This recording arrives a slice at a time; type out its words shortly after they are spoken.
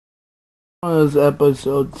As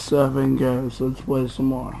episode 7 goes, let's play some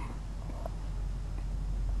more.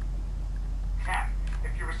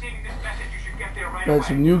 If you're receiving this message, you should get there right Got away.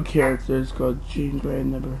 some new characters called Jean Grey,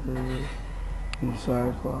 never heard, and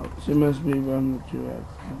Cyclops. She must be one of the two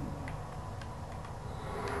X-Men.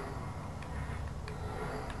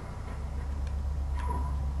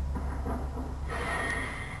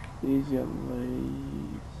 These young ladies.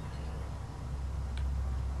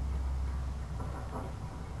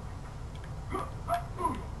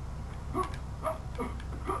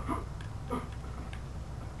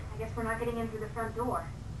 I guess we're not getting in through the front door.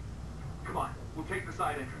 Come on, we'll take the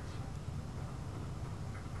side entrance.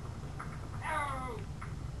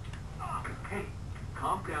 Hey,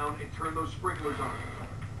 calm down and turn those sprinklers on.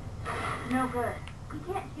 No good.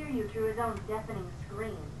 He can't hear you through his own deafening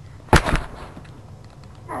screams.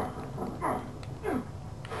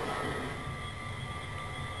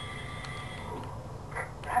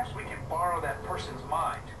 Perhaps we can borrow that person's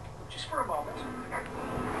mind, just for a moment.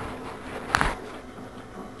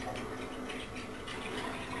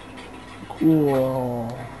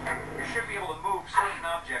 Cool. You should be able to move certain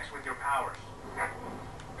objects with your powers.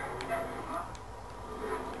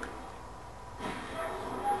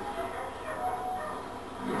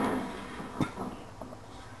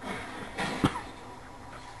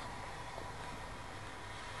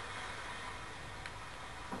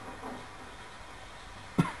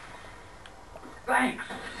 Thanks.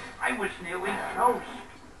 I was nearly toast.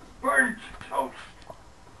 Burnt toast.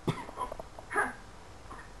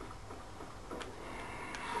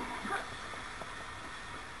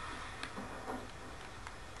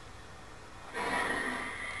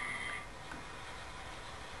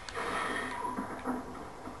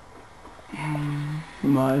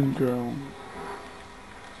 Mind drone.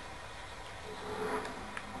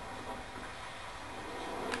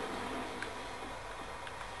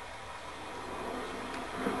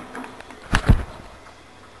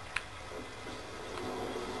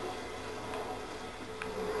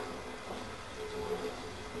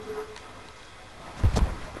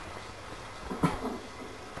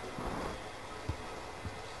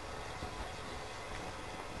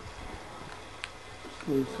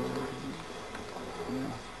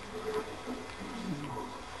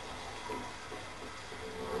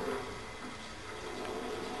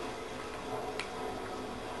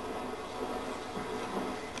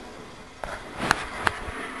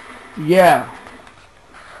 Yeah.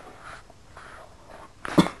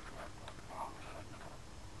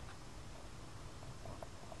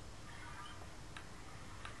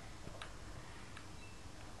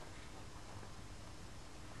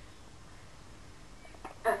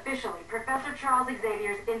 Officially, Professor Charles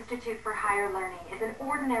Xavier's Institute for Higher Learning is an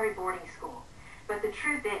ordinary boarding school. But the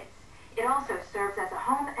truth is, it also serves as a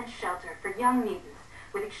home and shelter for young mutants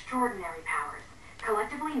with extraordinary powers,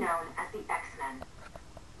 collectively known as the X-Men.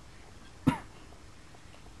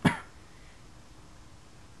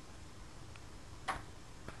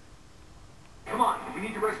 Come on, we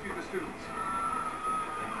need to rescue the students.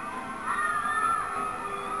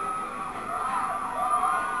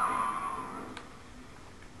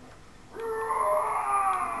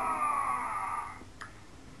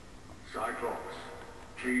 Cyclops,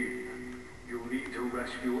 Jean, you need to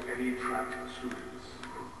rescue any trapped students.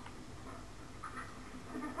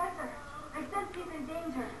 Professor, I sense he's in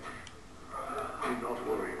danger. Do not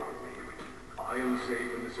worry about me. I am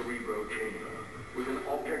safe in the Cerebro chamber with an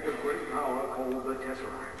object of great power called the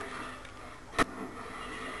Tesseract.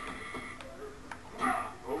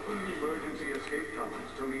 Open the emergency escape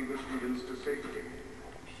tunnels to lead the students to safety.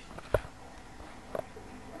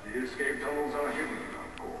 The escape tunnels are hidden,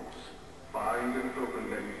 of course. Find and open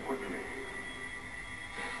them quickly.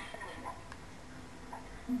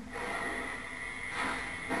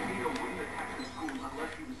 Neo wouldn't attack the school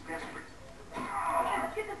unless he was desperate.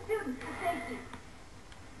 Let's get the students to safety.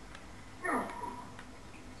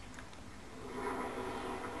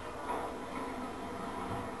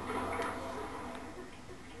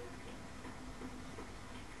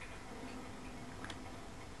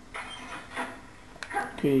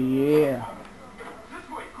 Okay, yeah. This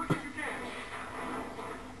way, quick as you can.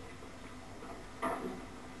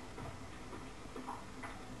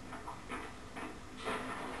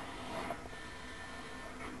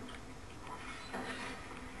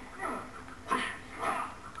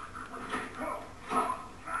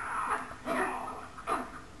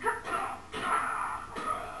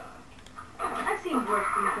 I've seen worse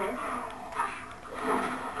than this.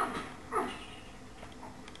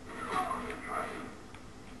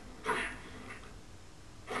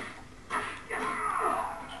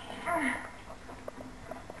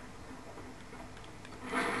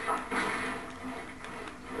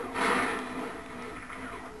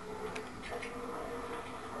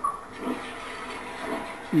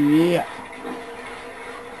 Yeah.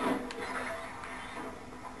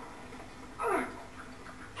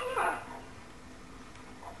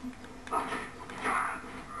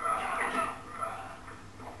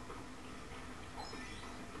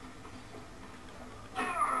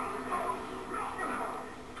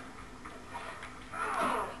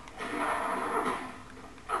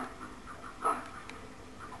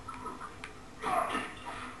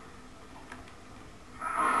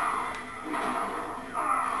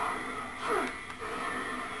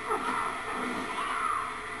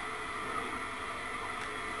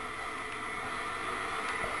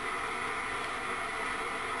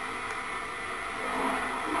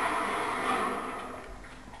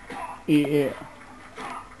 Yeah.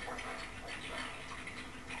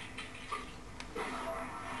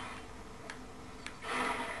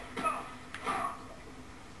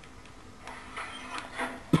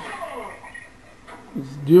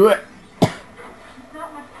 Let's do it.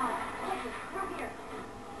 Not much time. Quickly, through here.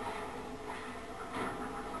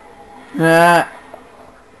 Ah.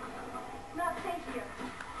 Not safe here.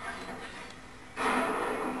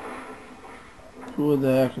 Who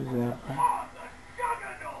the heck is that?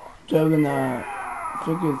 Juggernaut. I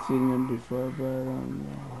think I've seen him before, but I don't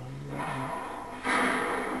know.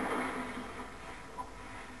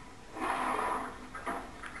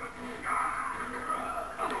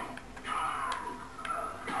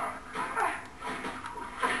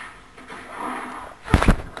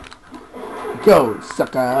 Go,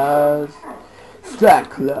 suckers!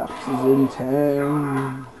 Cyclops is in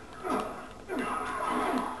town.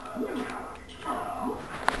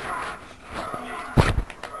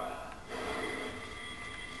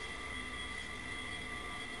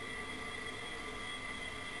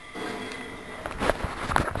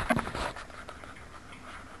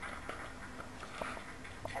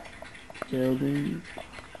 Building.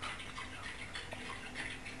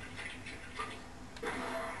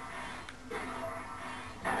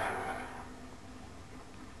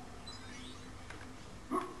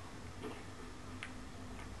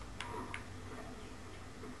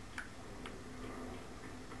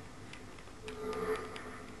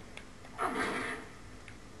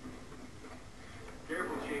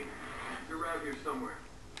 Careful, Chief. It's around here somewhere.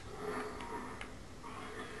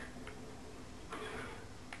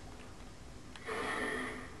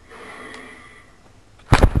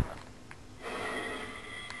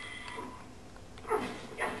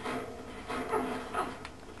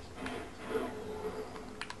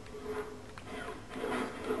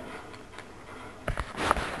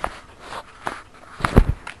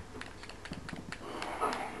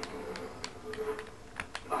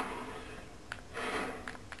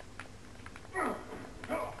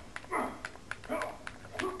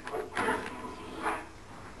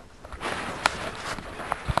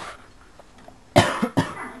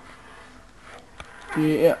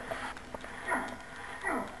 Yeah.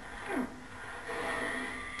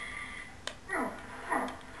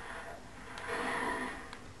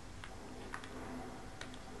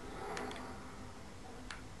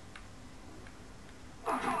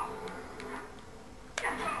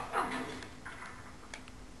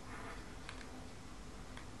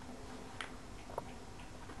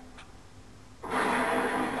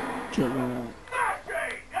 Juggernaut.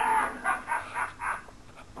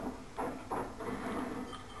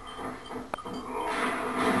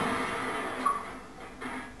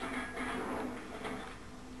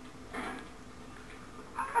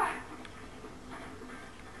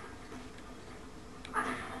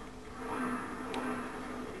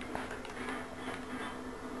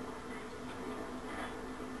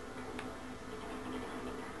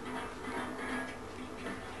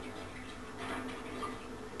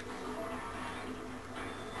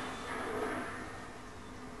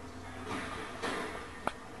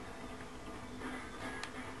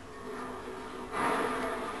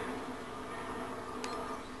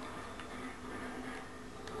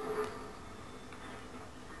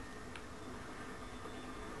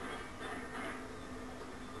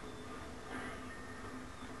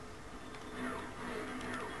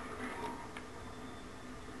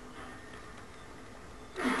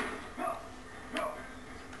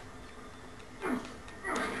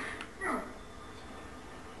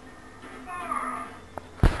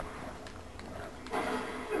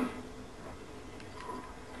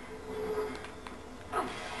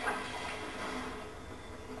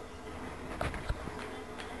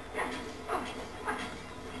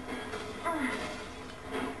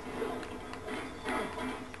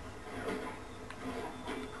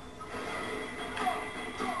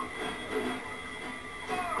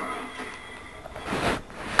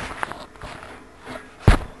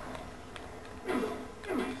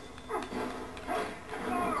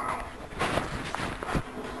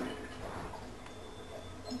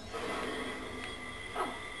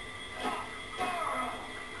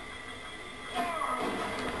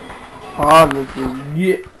 harder to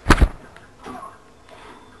get.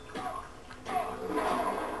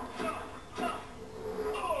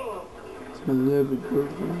 It's a little bit good.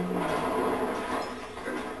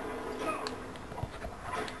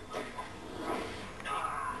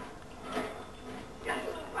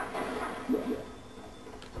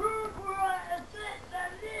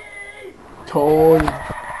 Toy.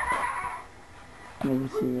 Never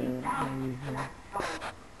see that.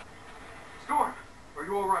 Storm, are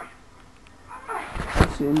you alright?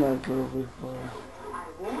 I've seen that girl before. I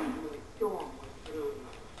warned you a storm was brewing.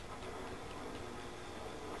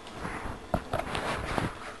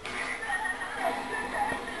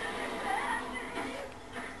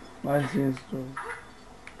 I've seen story.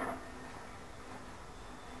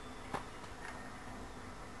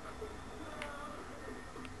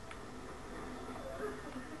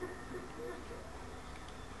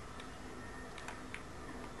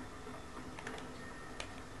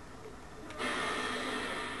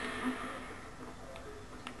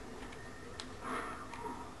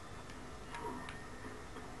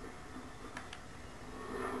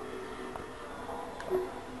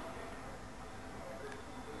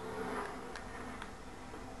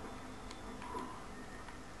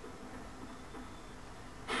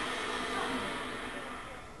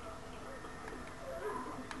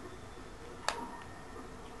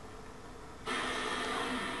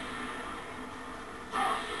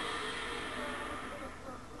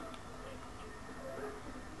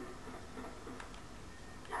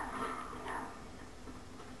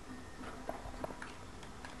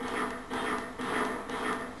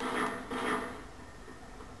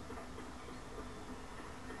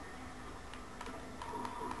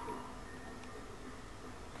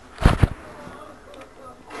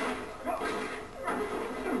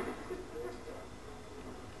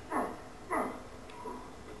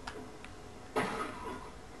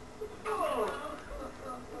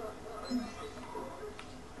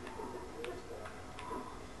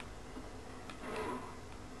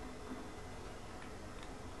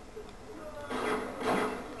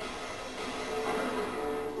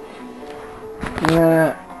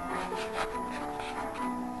 Yeah.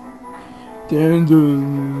 Dun,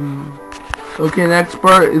 dun. Okay, next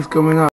part is coming up.